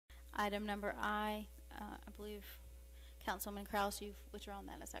item number I believe Councilman Kraus, you've withdrawn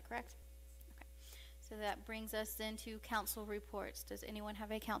that. Is that correct? Okay. So that brings us then to council reports. Does anyone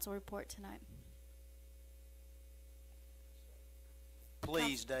have a council report tonight?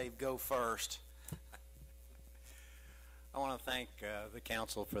 Please, Dave, go first. I want to thank the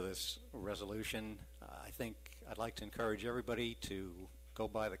council for this resolution. I think I'd like to encourage everybody to go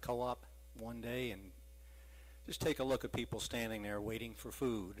by the co-op one day and just take a look at people standing there waiting for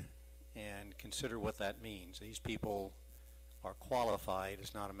food and consider what that means. These people are qualified.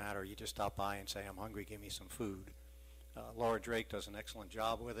 It's not a matter you just stop by and say, I'm hungry, give me some food. Laura Drake does an excellent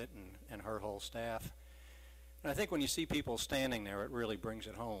job with it, and her whole staff. And I think when you see people standing there, it really brings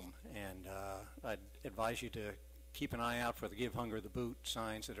it home. And I'd advise you to keep an eye out for the Give Hunger the Boot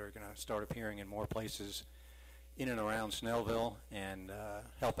signs that are going to start appearing in more places in and around Snellville, and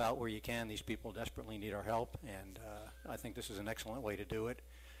help out where you can. These people desperately need our help, and I think this is an excellent way to do it.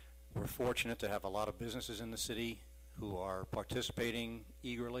 We're fortunate to have a lot of businesses in the city who are participating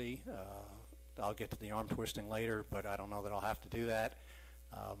eagerly. I'll get to the arm twisting later, but I don't know that I'll have to do that.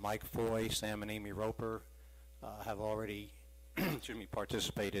 Mike Foy, Sam and Amy Roper have already excuse me,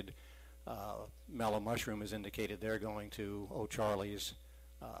 participated. Mellow Mushroom has indicated they're going to O'Charlie's.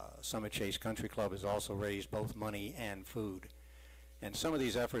 Summit Chase Country Club has also raised both money and food. And some of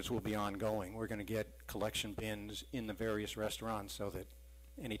these efforts will be ongoing. We're going to get collection bins in the various restaurants so that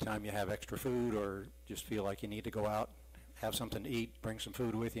anytime you have extra food or just feel like you need to go out, have something to eat, bring some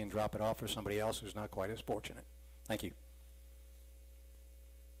food with you and drop it off for somebody else who's not quite as fortunate. Thank you.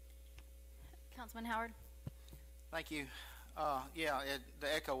 Councilman Howard. Thank you.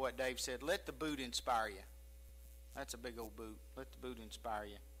 To echo what Dave said, let the boot inspire you. That's a big old boot. Let the boot inspire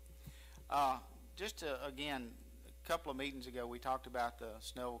you. Again, a couple of meetings ago, we talked about the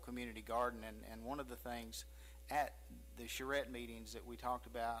Snellville Community Garden, and one of the things at the charrette meetings that we talked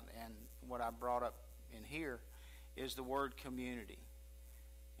about and what I brought up in here is the word community.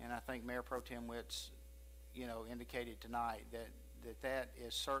 And I think Mayor Pro Tem Witts, indicated tonight that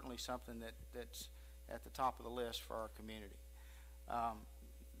is certainly something that's at the top of the list for our community.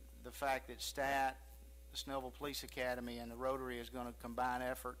 The fact that STAT, the Snellville Police Academy, and the Rotary is going to combine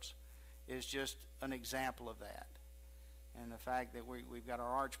efforts is just an example of that. And the fact that we've got our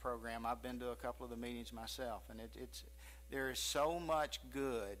ARCH program, I've been to a couple of the meetings myself, and there is so much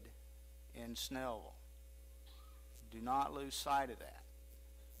good in Snellville. Do not lose sight of that.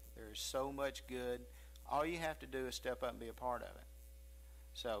 There is so much good. All you have to do is step up and be a part of it.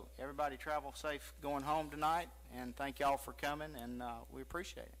 So everybody travel safe going home tonight, and thank y'all for coming, and we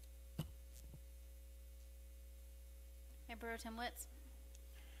appreciate it. Mayor Pro Tem Witts.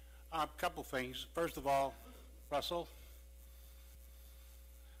 A couple things. First of all, Russell,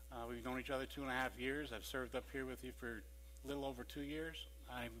 we've known each other 2.5 years. I've served up here with you for a little over 2 years.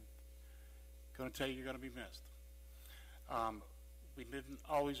 I'm going to tell you you're going to be missed. We didn't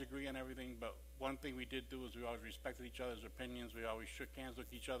always agree on everything, but one thing we did do is we always respected each other's opinions. We always shook hands,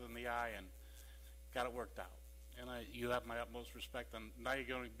 looked each other in the eye, and got it worked out. And you have my utmost respect, and now you're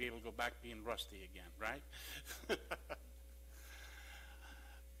going to be able to go back being rusty again, right?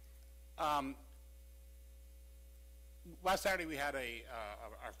 Last Saturday we had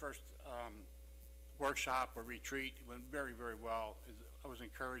our first workshop or retreat. It went very, very well. I was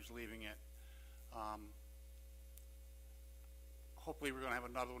encouraged leaving it. Hopefully we're going to have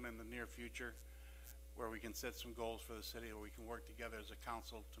another one in the near future where we can set some goals for the city, or we can work together as a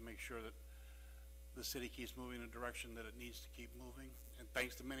council to make sure that the city keeps moving in the direction that it needs to keep moving. And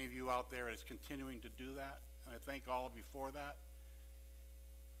thanks to many of you out there that's continuing to do that. And I thank all of you for that.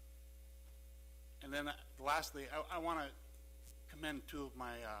 And then lastly, I want to commend two of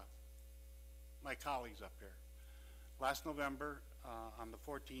my colleagues up here. Last November, on the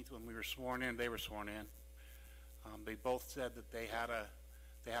 14th, when we were sworn in, they were sworn in. They both said that they had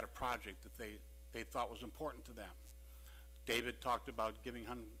a project that they thought was important to them. David talked about giving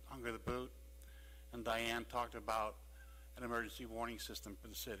Hunger the Boot, and Diane talked about an emergency warning system for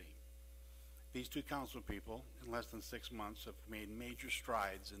the city. These two council people, in less than 6 months, have made major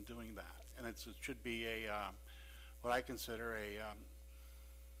strides in doing that. And it should be what I consider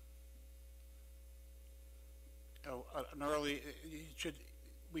an early.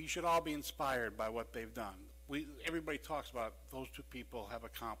 We should all be inspired by what they've done. Everybody talks about those two people have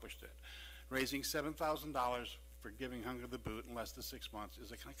accomplished it. Raising $7,000 for giving Hunger the Boot in less than 6 months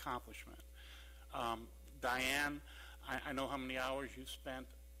is an accomplishment. Diane, I know how many hours you've spent,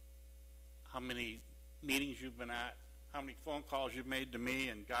 how many meetings you've been at, how many phone calls you've made to me,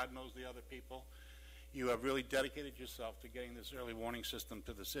 and God knows the other people. You have really dedicated yourself to getting this early warning system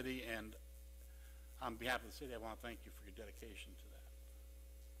to the city, and on behalf of the city, I want to thank you for your dedication to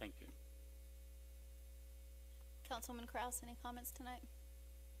that. Thank you. Councilwoman Kraus, any comments tonight?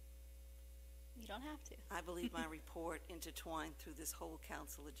 You don't have to. I believe my report intertwined through this whole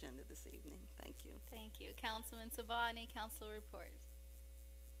council agenda this evening. Thank you. Thank you. Councilman Sabah, any council reports?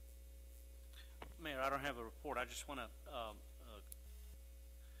 Mayor, I don't have a report. I just want to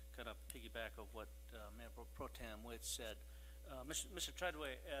kind of piggyback of what Mayor Pro Tem Witt said. Mr.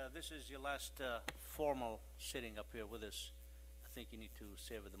 Treadway, this is your last formal sitting up here with us. I think you need to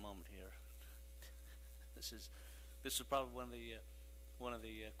savor the moment here. This is probably one of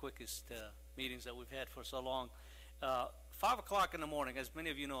the quickest meetings that we've had for so long. 5 o'clock in the morning, as many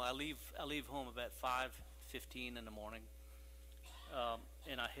of you know, I leave home about 5:15 in the morning,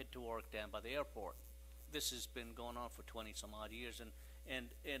 and I head to work down by the airport. This has been going on for 20 some odd years,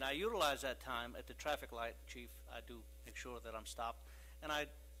 and I utilize that time at the traffic light, Chief. I do make sure that I'm stopped, and I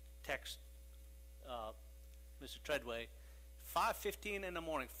text Mr. Treadway. 5:15 in the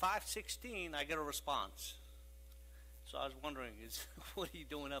morning, 5:16, I get a response. So I was wondering, what are you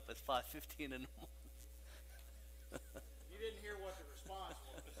doing up at 5:15 in the morning? You didn't hear what the response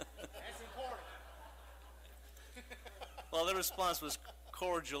was. That's important. Well, the response was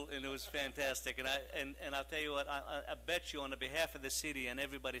cordial and it was fantastic. And I'll tell you what, I bet you on the behalf of the city and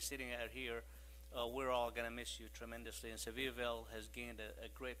everybody sitting out here, we're all going to miss you tremendously. And Sevierville has gained a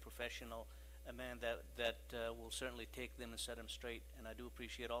great professional, a man that will certainly take them and set them straight. And I do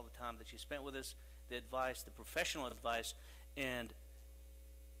appreciate all the time that you spent with us, the advice, the professional advice. And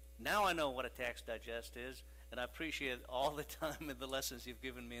now I know what a tax digest is. And I appreciate all the time and the lessons you've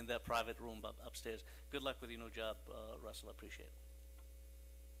given me in that private room upstairs. Good luck with your new job, Russell. I appreciate it.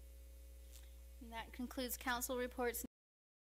 And that concludes council reports.